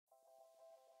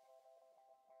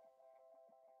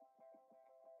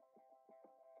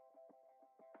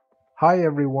Hi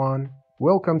everyone,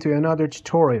 welcome to another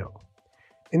tutorial.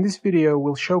 In this video,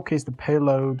 we'll showcase the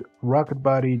payload, rocket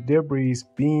body, debris,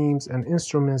 beams, and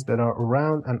instruments that are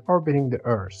around and orbiting the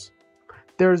Earth.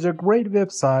 There's a great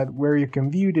website where you can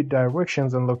view the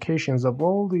directions and locations of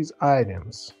all these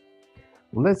items.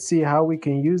 Let's see how we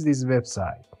can use this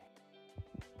website.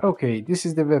 Okay, this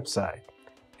is the website.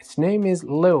 Its name is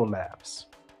LeoLabs.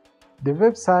 The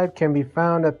website can be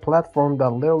found at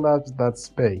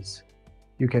platform.leolabs.space.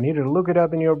 You can either look it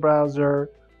up in your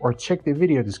browser or check the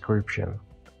video description.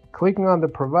 Clicking on the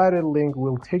provided link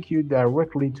will take you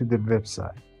directly to the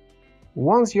website.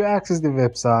 Once you access the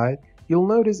website, you'll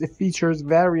notice it features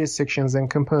various sections and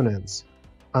components.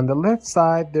 On the left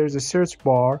side, there's a search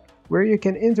bar where you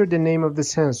can enter the name of the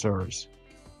sensors.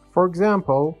 For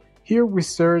example, here we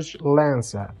search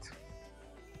Landsat.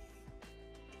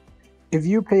 If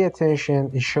you pay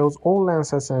attention, it shows all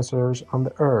Landsat sensors on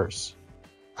the Earth.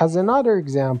 As another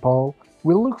example,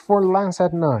 we look for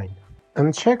Landsat 9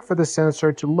 and check for the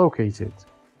sensor to locate it.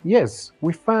 Yes,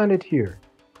 we found it here.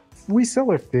 If we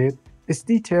select it, its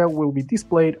detail will be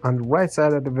displayed on the right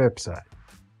side of the website.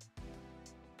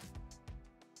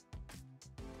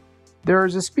 There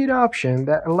is a speed option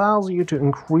that allows you to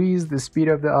increase the speed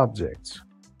of the objects.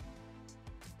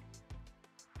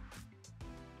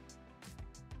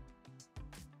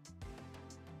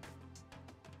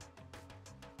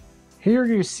 Here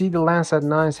you see the Landsat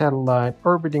 9 satellite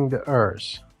orbiting the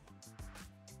Earth.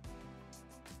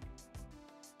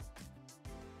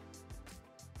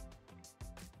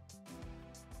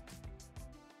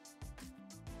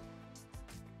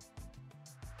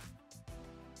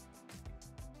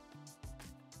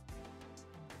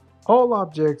 All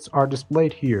objects are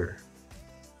displayed here.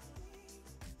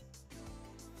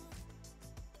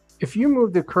 If you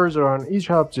move the cursor on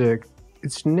each object,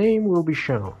 its name will be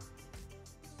shown.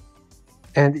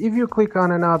 And if you click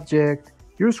on an object,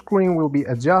 your screen will be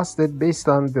adjusted based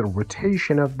on the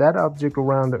rotation of that object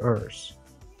around the Earth.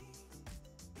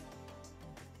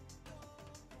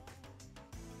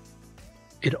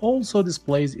 It also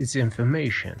displays its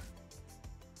information.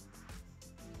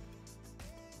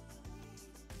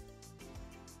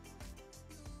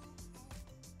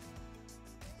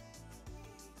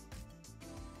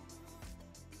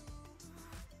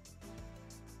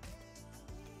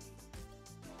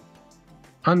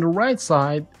 On the right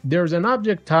side, there's an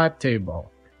object type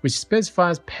table, which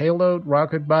specifies payload,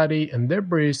 rocket body, and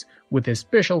debris with a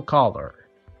special color.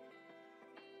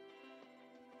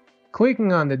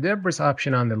 Clicking on the debris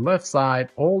option on the left side,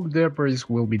 all the debris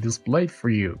will be displayed for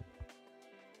you.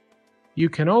 You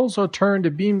can also turn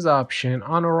the beams option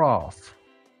on or off.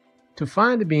 To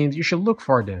find the beams, you should look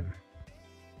for them.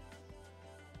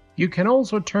 You can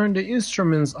also turn the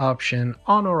instruments option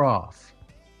on or off.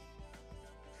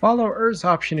 Follow Earth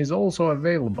option is also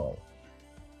available.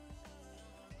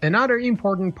 Another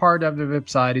important part of the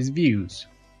website is views.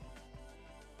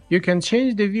 You can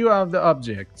change the view of the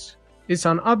objects. It's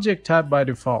on Object tab by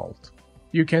default.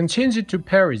 You can change it to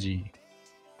perigee.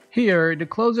 Here, the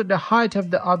closer the height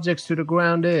of the objects to the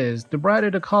ground is, the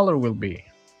brighter the color will be.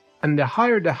 And the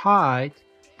higher the height,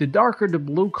 the darker the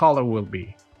blue color will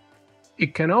be.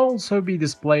 It can also be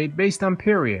displayed based on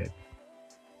period.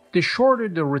 The shorter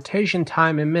the rotation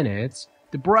time in minutes,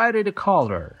 the brighter the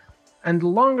color, and the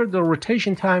longer the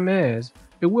rotation time is,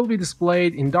 it will be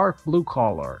displayed in dark blue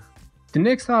color. The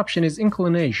next option is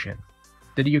inclination,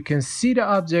 that you can see the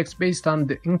objects based on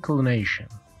the inclination.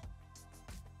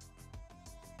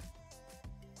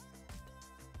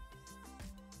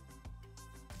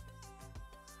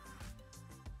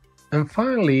 And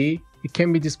finally, it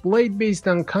can be displayed based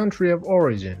on country of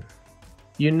origin.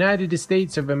 United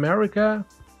States of America,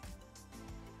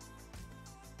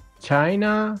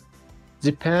 China,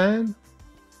 Japan,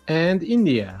 and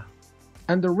India.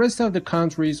 And the rest of the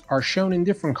countries are shown in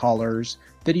different colors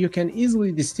that you can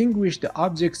easily distinguish the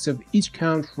objects of each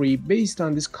country based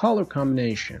on this color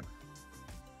combination.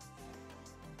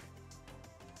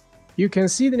 You can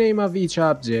see the name of each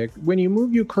object when you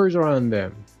move your cursor on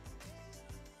them.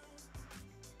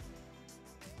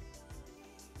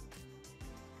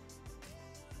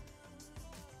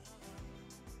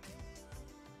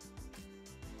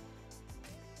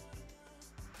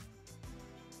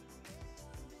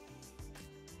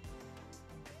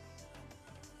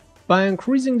 By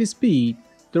increasing the speed,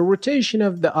 the rotation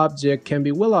of the object can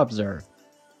be well observed.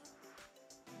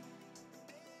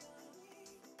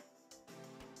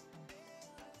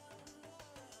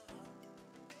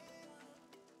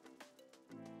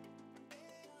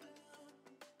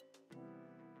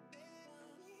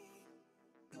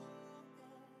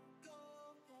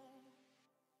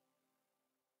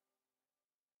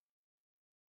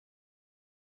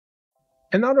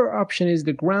 Another option is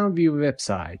the ground view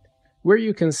website, where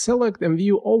you can select and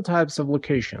view all types of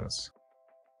locations.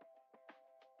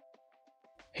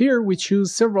 Here we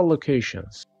choose several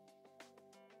locations.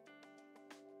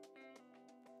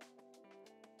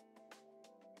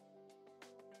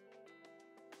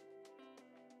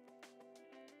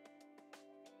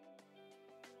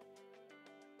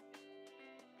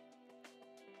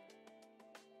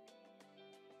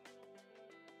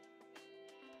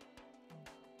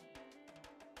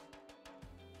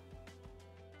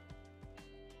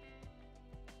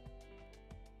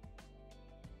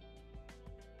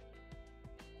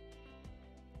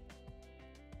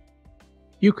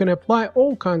 You can apply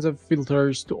all kinds of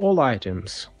filters to all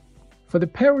items. For the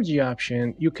parity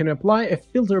option, you can apply a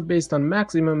filter based on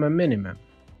maximum and minimum.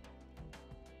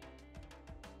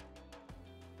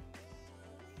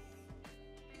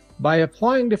 By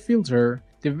applying the filter,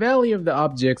 the value of the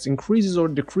objects increases or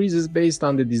decreases based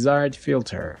on the desired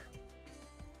filter.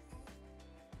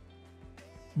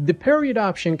 The period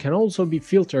option can also be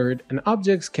filtered, and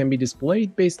objects can be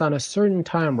displayed based on a certain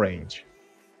time range.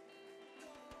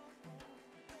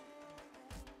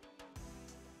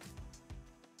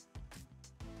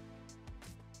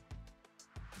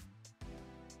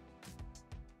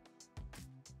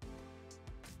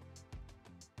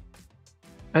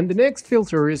 And the next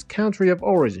filter is country of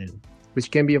origin,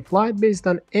 which can be applied based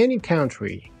on any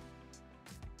country.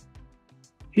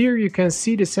 Here you can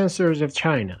see the sensors of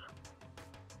China.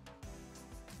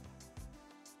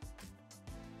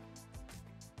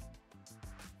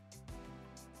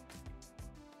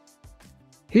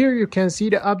 Here you can see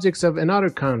the objects of another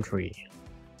country.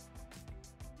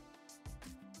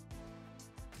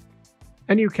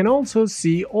 And you can also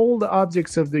see all the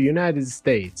objects of the United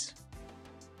States.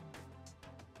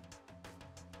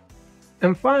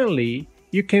 And finally,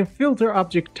 you can filter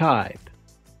object type.